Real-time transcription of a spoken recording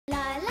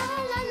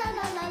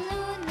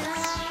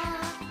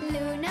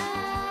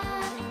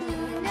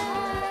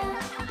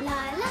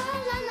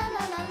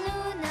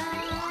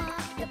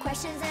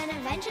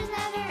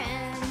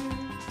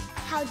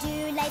How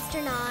do lights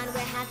turn on?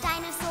 Where have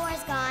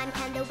dinosaurs gone?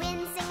 Can the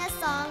wind sing a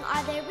song?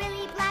 Are there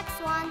really black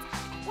swans?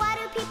 Why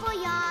do people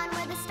yawn?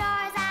 Where the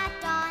stars at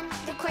dawn?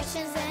 The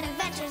questions and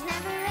adventures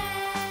never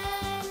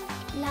end.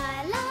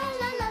 La la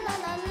la la la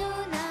la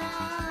Luna,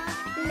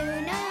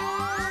 Luna,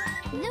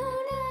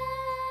 Luna.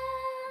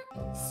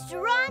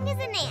 Strong as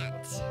an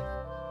ant.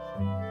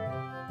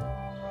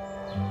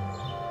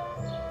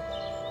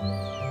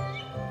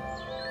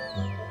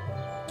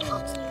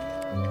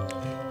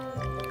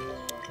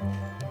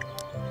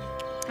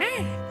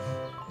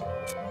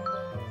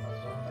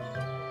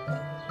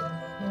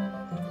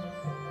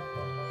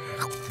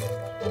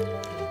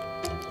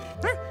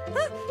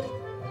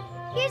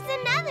 Here's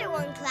another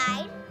one,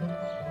 Clyde.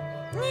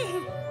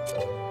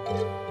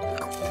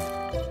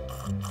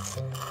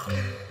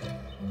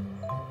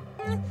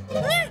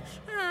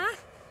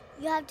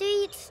 You have to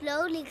eat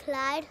slowly,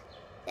 Clyde.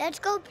 Let's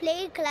go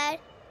play, Clyde.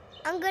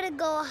 I'm gonna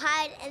go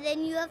hide, and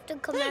then you have to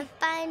come and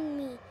find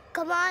me.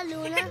 Come on,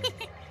 Luna.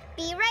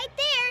 Be right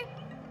there.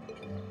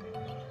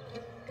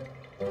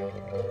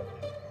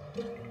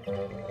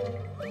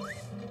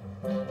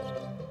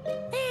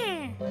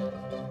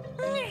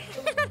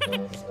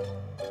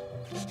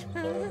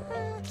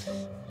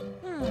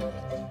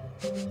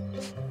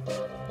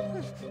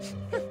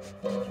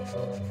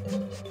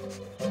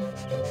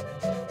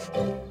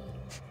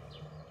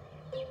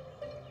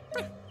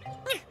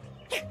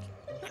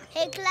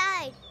 Hey,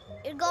 Clyde,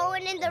 you're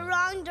going in the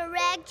wrong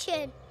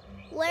direction.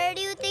 Where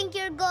do you think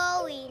you're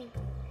going?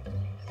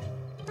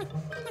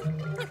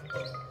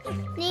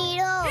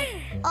 Nito,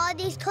 all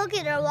these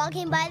cookies are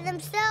walking by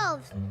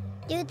themselves.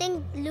 Do you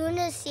think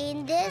Luna's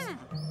seen this?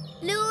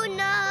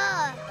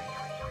 Luna!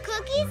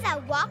 Cookies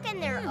that walk on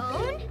their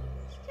own?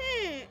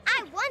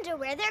 I wonder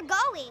where they're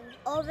going.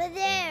 Over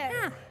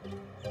there.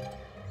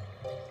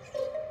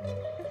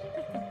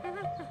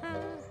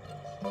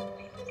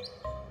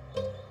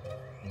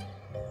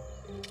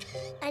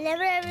 I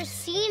never ever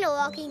seen a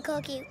walking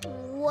cookie.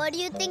 What do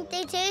you think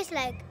they taste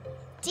like?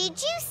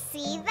 Did you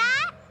see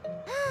that?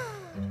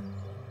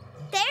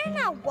 They're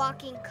not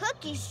walking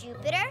cookies,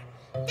 Jupiter.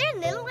 They're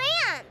little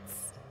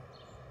ants.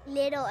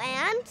 Little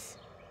ants?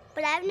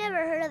 But I've never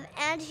heard of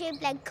ants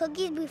shaped like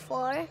cookies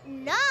before.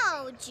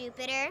 No,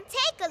 Jupiter.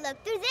 Take a look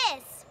through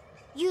this.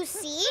 You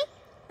see?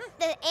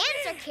 The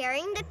ants are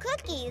carrying the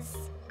cookies.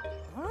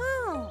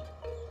 Oh.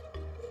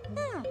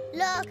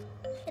 Look,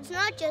 it's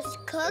not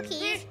just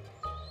cookies.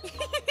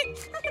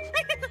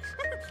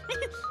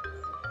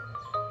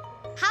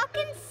 How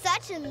can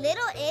such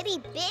little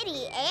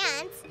itty-bitty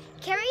ants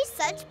carry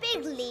such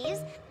big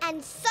leaves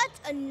and such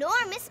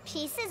enormous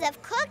pieces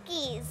of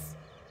cookies?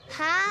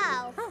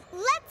 How?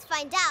 Let's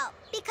find out,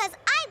 because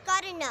I've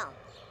got to know.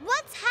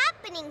 What's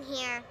happening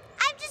here?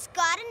 I've just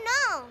got to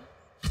know.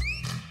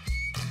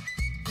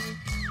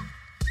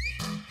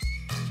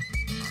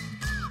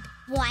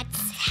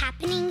 What's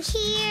happening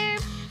here?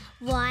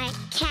 What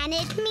can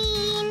it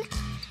mean?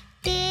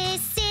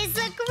 This is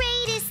the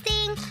greatest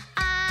thing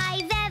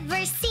I've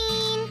ever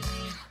seen.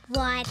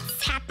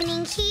 What's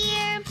happening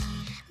here?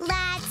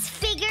 Let's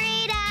figure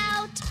it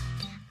out.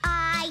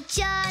 I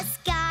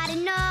just gotta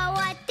know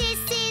what this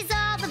is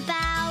all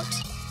about.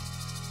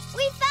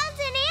 We found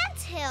an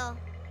anthill.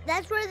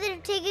 That's where they're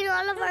taking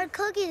all of our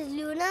cookies,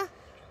 Luna.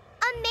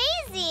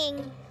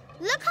 Amazing!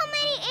 Look how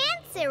many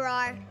ants there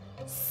are.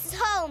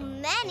 So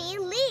many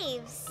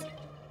leaves.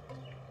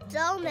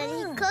 So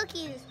many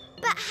cookies.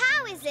 But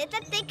how is it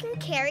that they can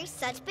carry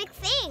such big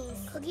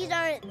things? Cookies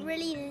aren't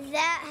really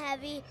that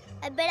heavy.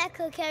 I bet I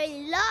could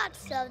carry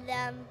lots of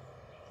them.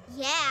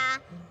 Yeah,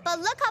 but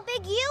look how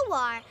big you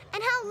are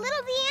and how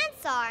little the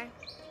ants are.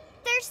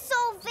 They're so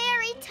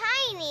very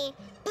tiny,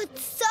 but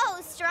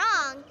so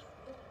strong.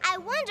 I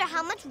wonder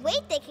how much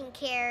weight they can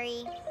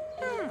carry.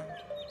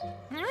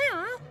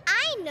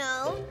 I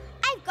know.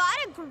 I've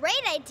got a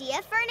great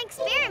idea for an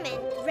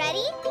experiment.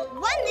 Ready?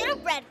 One little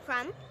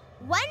breadcrumb,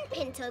 one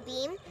pinto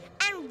bean,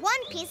 and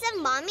one piece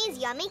of Mommy's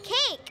yummy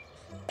cake.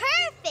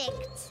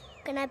 Perfect!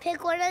 Can I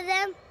pick one of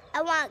them?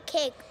 I want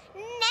cake.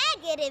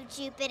 Negative,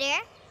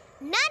 Jupiter.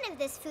 None of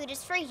this food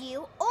is for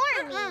you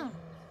or me.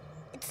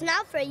 It's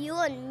not for you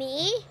and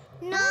me?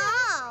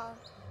 No.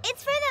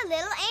 It's for the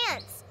little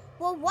ants.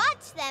 We'll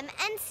watch them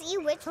and see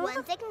which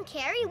ones they can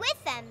carry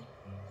with them.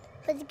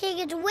 But the cake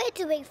is way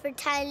too big for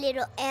tiny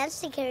little ants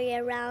to carry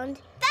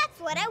around. That's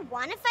what I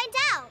want to find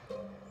out.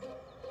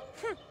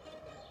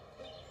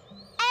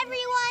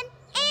 Everyone,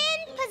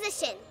 in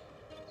position.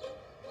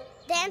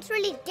 The ants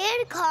really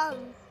did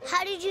come.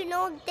 How did you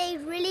know they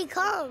really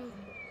come?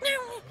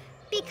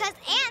 Because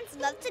ants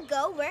love to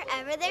go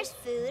wherever there's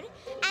food,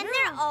 and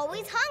they're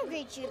always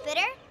hungry,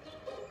 Jupiter.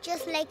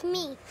 Just like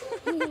me.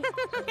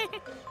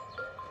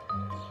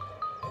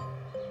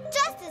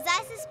 Just as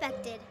I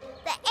suspected,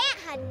 the ant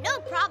had no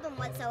problem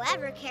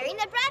whatsoever carrying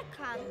the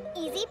breadcrumb.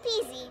 Easy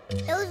peasy.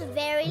 It was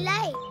very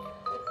light.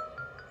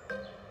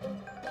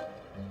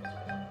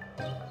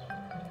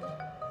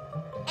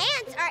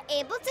 Ants are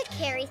able to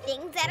carry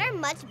things that are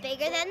much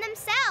bigger than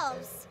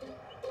themselves.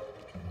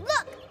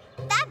 Look,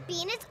 that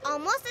bean is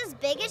almost as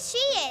big as she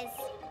is.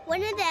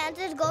 One of the ants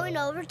is going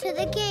over to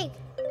the cake.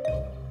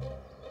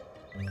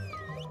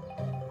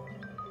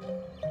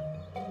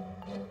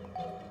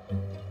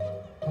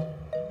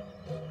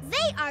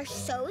 They are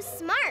so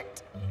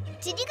smart.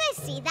 Did you guys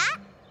see that?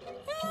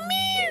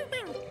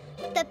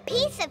 The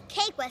piece of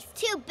cake was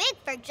too big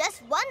for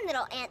just one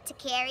little ant to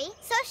carry,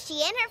 so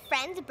she and her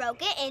friends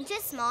broke it into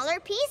smaller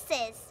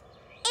pieces.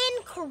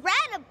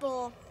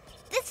 Incredible!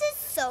 This is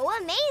so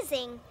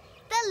amazing.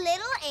 The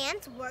little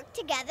ants work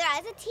together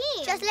as a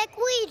team. Just like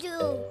we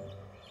do.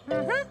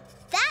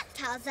 That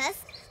tells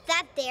us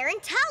that they're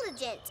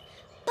intelligent,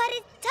 but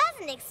it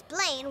doesn't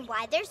explain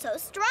why they're so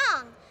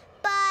strong.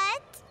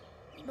 But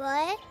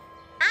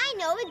I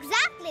know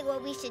exactly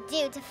what we should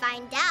do to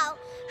find out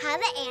how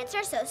the ants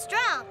are so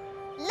strong.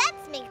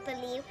 Let's make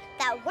believe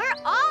that we're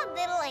all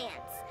little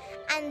ants,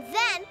 and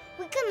then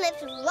we can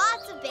lift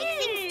lots of big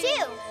things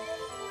too.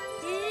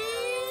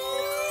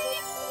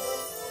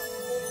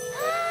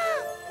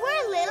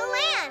 We're little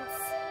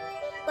ants.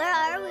 Where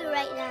are we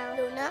right now,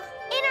 Luna?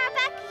 In our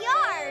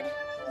backyard.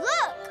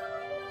 Look.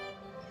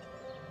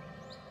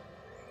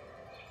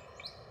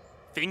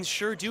 Things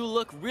sure do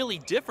look really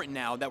different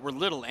now that we're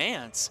little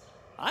ants.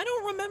 I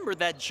don't remember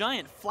that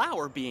giant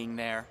flower being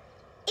there.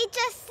 It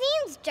just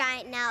seems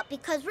giant now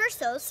because we're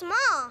so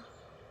small.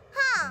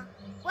 Huh,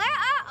 where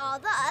are all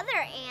the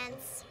other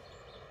ants?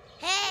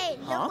 Hey,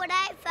 look what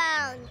I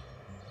found.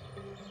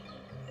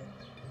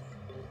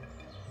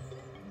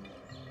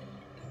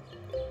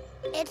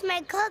 It's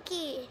my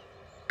cookie.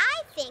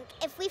 I think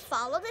if we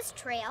follow this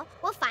trail,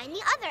 we'll find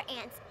the other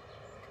ants.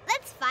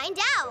 Let's find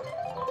out.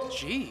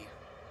 Gee,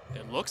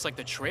 it looks like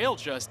the trail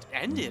just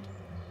ended.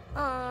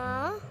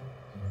 Aww.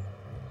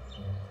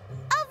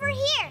 Over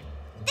here,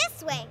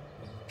 this way.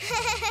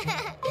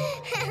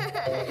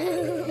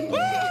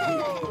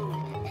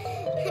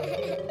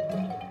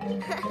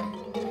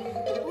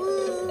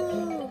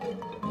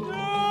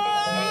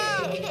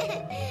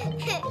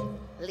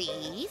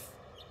 Leaf,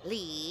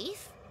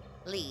 leaf,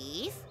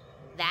 leaf.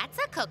 That's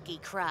a cookie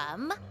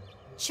crumb.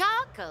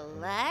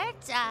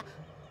 Chocolate.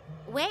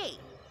 Wait.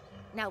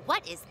 Now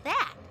what is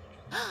that?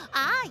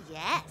 Ah,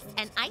 yes,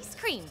 an ice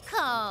cream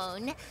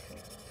cone.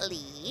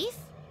 Leaf.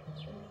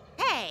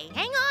 Hey,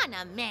 hang on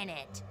a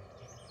minute.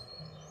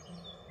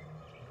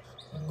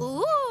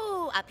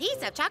 Ooh, a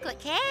piece of chocolate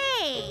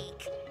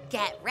cake.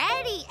 Get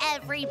ready,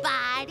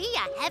 everybody.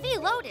 A heavy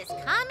load is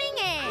coming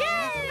in.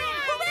 Yay!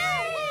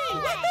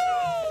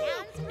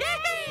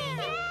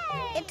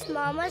 It's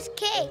Mama's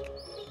cake.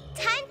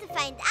 Time to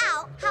find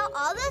out how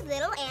all those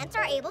little ants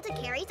are able to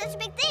carry such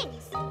big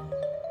things.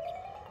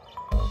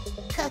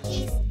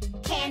 Cookies,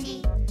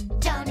 candy,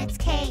 donuts,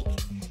 cake,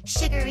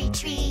 sugary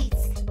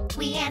treats.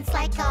 We ants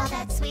like all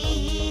that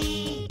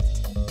sweet.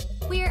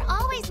 We're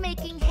always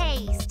making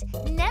haste,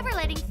 never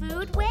letting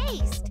food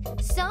waste.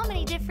 So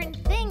many different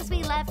things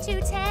we love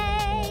to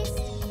taste.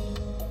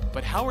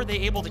 But how are they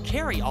able to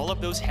carry all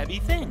of those heavy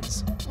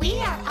things? We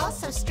are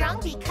also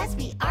strong because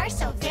we are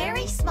so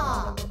very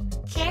small.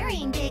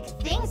 Carrying big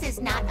things is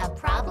not a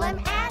problem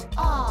at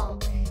all.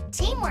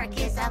 Teamwork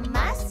is a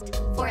must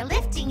for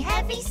lifting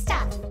heavy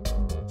stuff.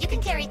 You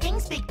can carry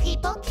things big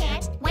people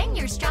can't when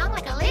you're strong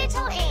like a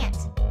little ant.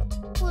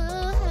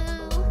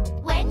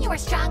 Woohoo! When you are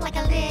strong like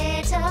a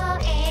little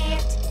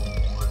ant.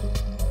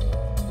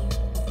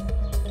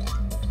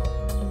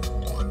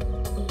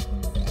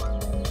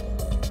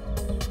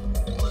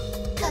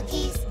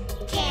 Cookies,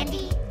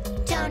 candy,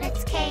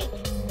 donuts, cake,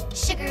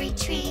 sugary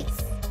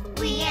treats.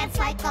 We ants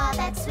like all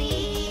that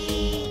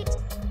sweet.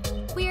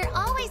 We're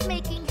always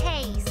making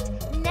haste,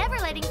 never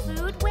letting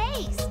food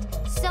waste.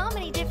 So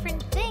many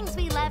different things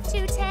we love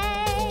to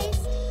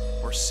taste.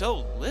 We're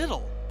so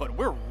little, but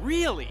we're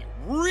really,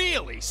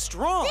 really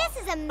strong.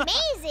 This is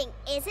amazing,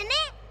 isn't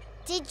it?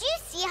 Did you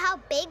see how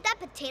big that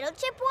potato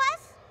chip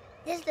was?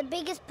 This is the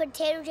biggest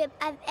potato chip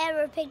I've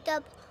ever picked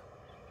up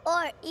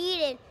or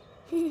eaten.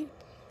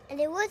 And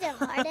it wasn't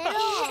hard at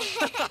all.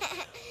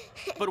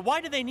 But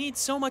why do they need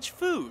so much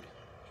food?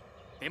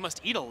 They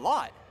must eat a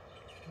lot.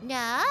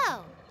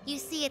 No, you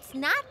see, it's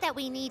not that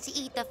we need to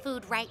eat the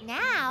food right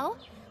now.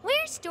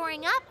 We're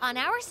storing up on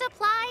our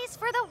supplies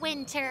for the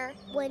winter.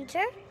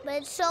 Winter? But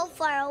it's so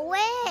far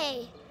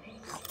away.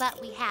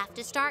 But we have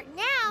to start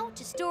now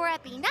to store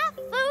up enough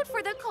food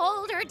for the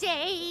colder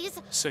days.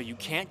 So you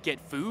can't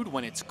get food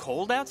when it's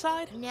cold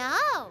outside?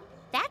 No,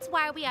 that's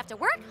why we have to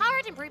work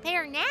hard and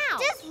prepare now.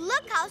 Just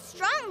look how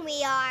strong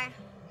we are.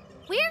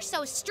 We're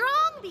so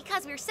strong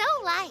because we're so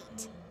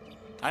light.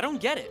 I don't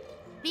get it.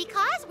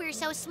 Because we're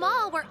so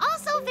small, we're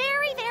also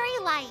very, very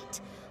light.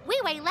 We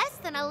weigh less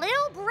than a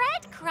little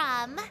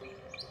breadcrumb.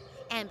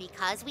 And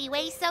because we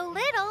weigh so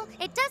little,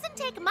 it doesn't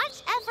take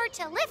much effort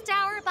to lift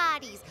our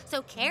bodies,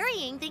 so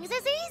carrying things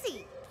is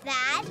easy.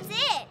 That's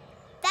it.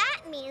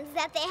 That means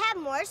that they have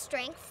more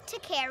strength to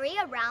carry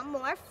around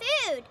more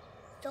food.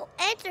 So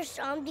ants are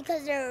strong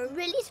because they're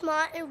really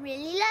small and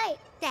really light.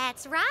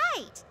 That's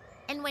right.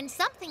 And when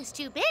something's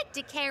too big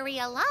to carry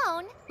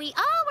alone, we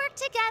all work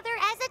together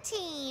as a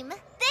team.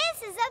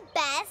 This is the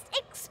best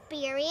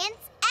experience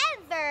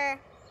ever.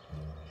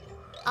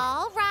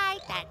 All right,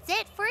 that's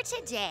it for for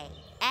today.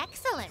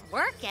 Excellent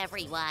work,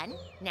 everyone.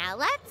 Now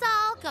let's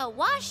all go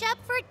wash up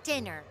for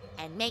dinner.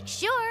 And make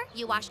sure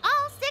you wash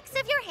all 6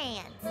 of your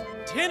hands.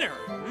 Dinner?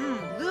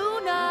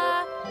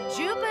 Luna,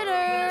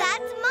 Jupiter.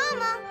 That's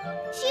Momma.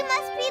 She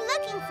must be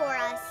looking for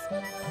us.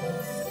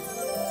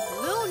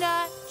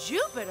 Luna,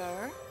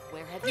 Jupiter,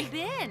 where have you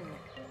been?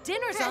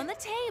 Dinner's on the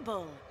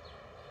table.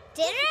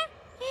 Dinner?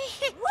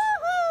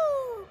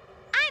 Woohoo!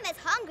 I'm as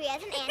hungry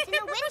as an ant in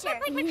the winter.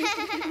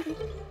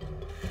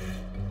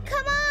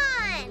 Come on!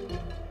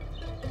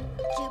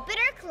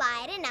 Jupiter,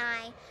 Clyde, and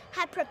I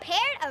have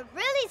prepared a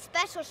really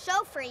special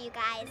show for you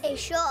guys. A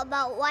show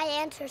about why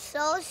ants are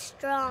so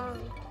strong.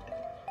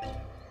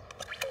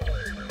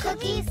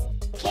 Cookies,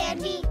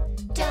 candy,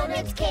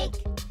 donuts,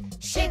 cake,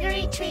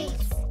 sugary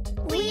treats.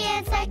 We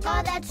ants like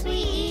all that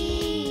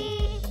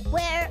sweet.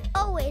 We're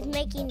always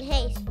making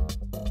haste,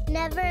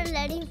 never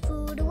letting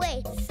food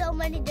waste. So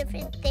many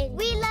different things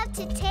we love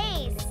to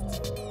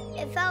taste.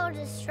 If I was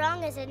as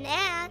strong as an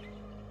ant,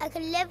 I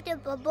could lift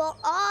up a bowl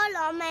all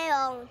on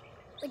my own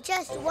with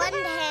just one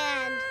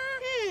hand.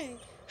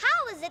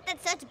 How is it that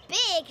such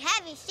big,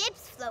 heavy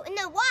ships float in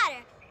the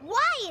water?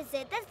 Why is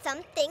it that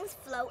some things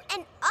float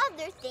and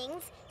other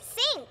things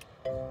sink?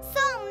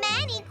 So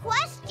many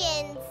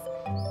questions.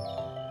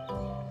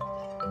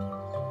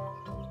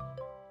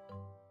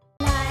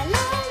 La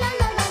la la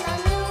la la la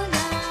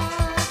Luna,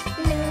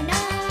 Luna,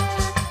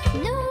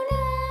 Luna.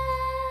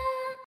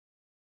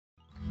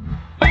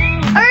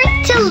 Earth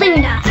to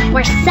Luna,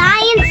 where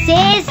science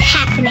is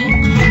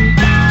happening.